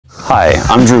Hi,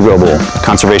 I'm Drew Goebel,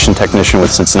 Conservation Technician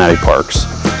with Cincinnati Parks,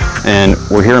 and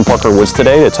we're here in Parker Woods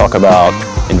today to talk about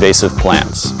invasive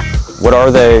plants. What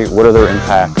are they, what are their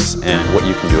impacts, and what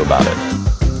you can do about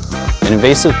it. An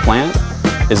invasive plant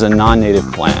is a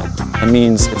non-native plant. That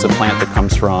means it's a plant that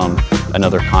comes from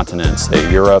another continent,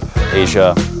 say Europe,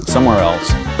 Asia, somewhere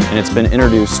else, and it's been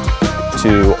introduced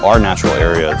to our natural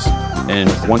areas. And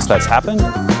once that's happened,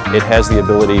 it has the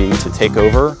ability to take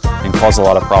over and cause a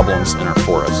lot of problems in our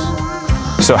forests.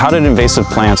 So how did invasive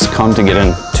plants come to get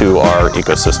into our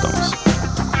ecosystems?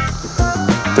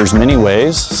 There's many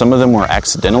ways. Some of them were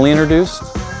accidentally introduced.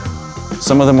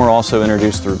 Some of them were also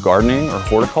introduced through gardening or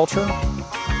horticulture,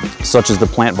 such as the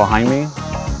plant behind me,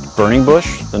 burning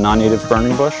bush, the non-native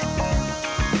burning bush.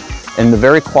 And the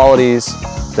very qualities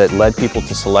that led people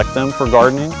to select them for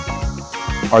gardening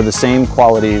are the same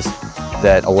qualities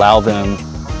that allow them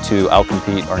to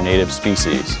outcompete our native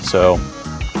species. So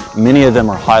many of them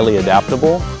are highly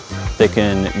adaptable. They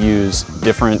can use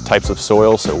different types of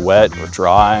soil, so wet or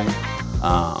dry,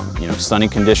 sunny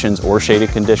conditions or shady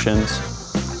conditions.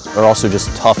 They're also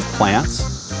just tough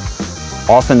plants.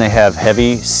 Often they have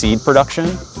heavy seed production,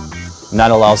 and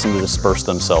that allows them to disperse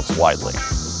themselves widely.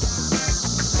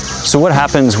 So what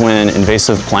happens when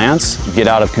invasive plants get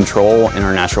out of control in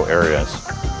our natural areas?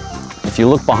 If you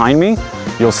look behind me,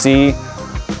 you'll see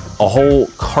a whole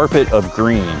carpet of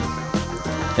green.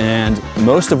 And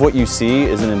most of what you see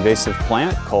is an invasive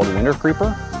plant called winter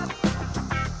creeper.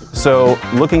 So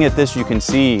looking at this, you can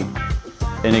see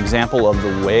an example of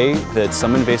the way that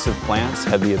some invasive plants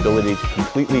have the ability to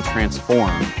completely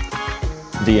transform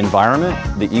the environment,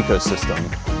 the ecosystem,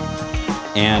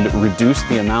 and reduce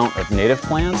the amount of native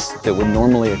plants that would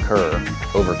normally occur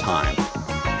over time.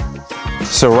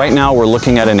 So right now we're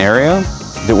looking at an area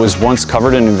that was once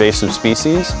covered in invasive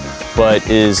species, but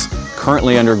is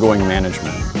currently undergoing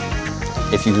management.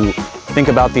 If you think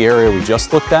about the area we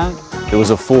just looked at, there was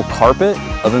a full carpet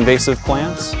of invasive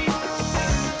plants.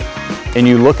 And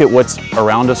you look at what's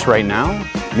around us right now,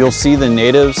 you'll see the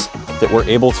natives that were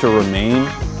able to remain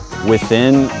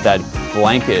within that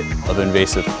blanket of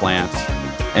invasive plants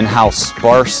and how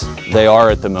sparse they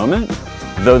are at the moment,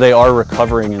 though they are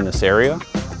recovering in this area.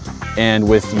 And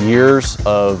with years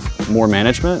of more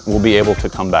management, we'll be able to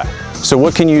come back. So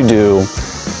what can you do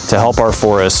to help our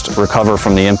forest recover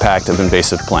from the impact of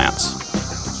invasive plants?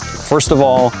 First of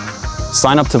all,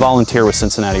 sign up to volunteer with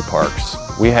Cincinnati Parks.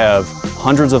 We have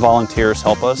hundreds of volunteers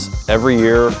help us every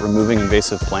year removing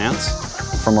invasive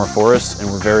plants from our forests, and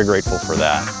we're very grateful for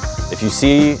that. If you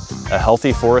see a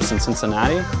healthy forest in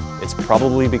Cincinnati, it's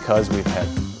probably because we've had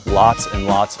lots and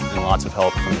lots and lots of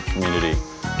help from the community.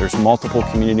 There's multiple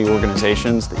community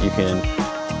organizations that you can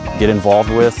get involved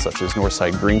with, such as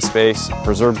Northside Green Space,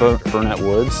 Preserve Burnett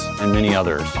Woods, and many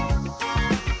others.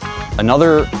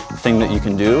 Another thing that you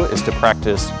can do is to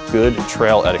practice good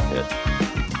trail etiquette.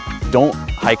 Don't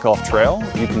hike off trail.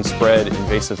 You can spread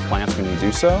invasive plants when you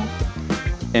do so.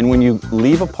 And when you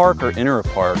leave a park or enter a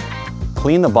park,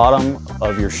 clean the bottom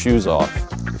of your shoes off.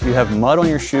 If you have mud on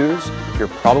your shoes, you're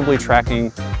probably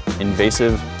tracking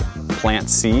invasive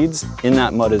plant seeds in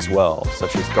that mud as well,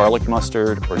 such as garlic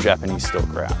mustard or Japanese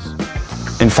stiltgrass.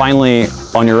 And finally,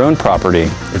 on your own property,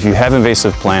 if you have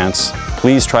invasive plants,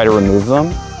 please try to remove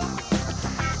them.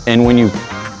 And when you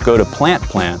go to plant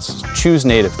plants, choose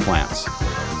native plants.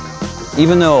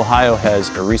 Even though Ohio has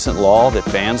a recent law that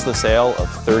bans the sale of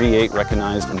 38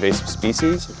 recognized invasive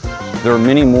species, there are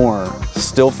many more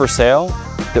still for sale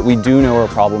that we do know are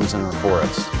problems in our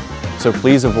forests. So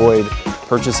please avoid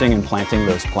purchasing and planting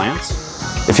those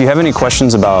plants. If you have any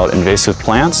questions about invasive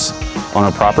plants on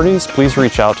our properties, please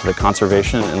reach out to the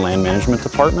Conservation and Land Management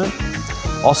Department.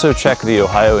 Also check the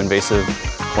Ohio Invasive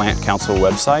Plant Council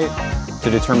website to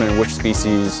determine which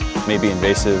species may be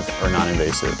invasive or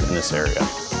non-invasive in this area.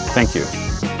 Thank you.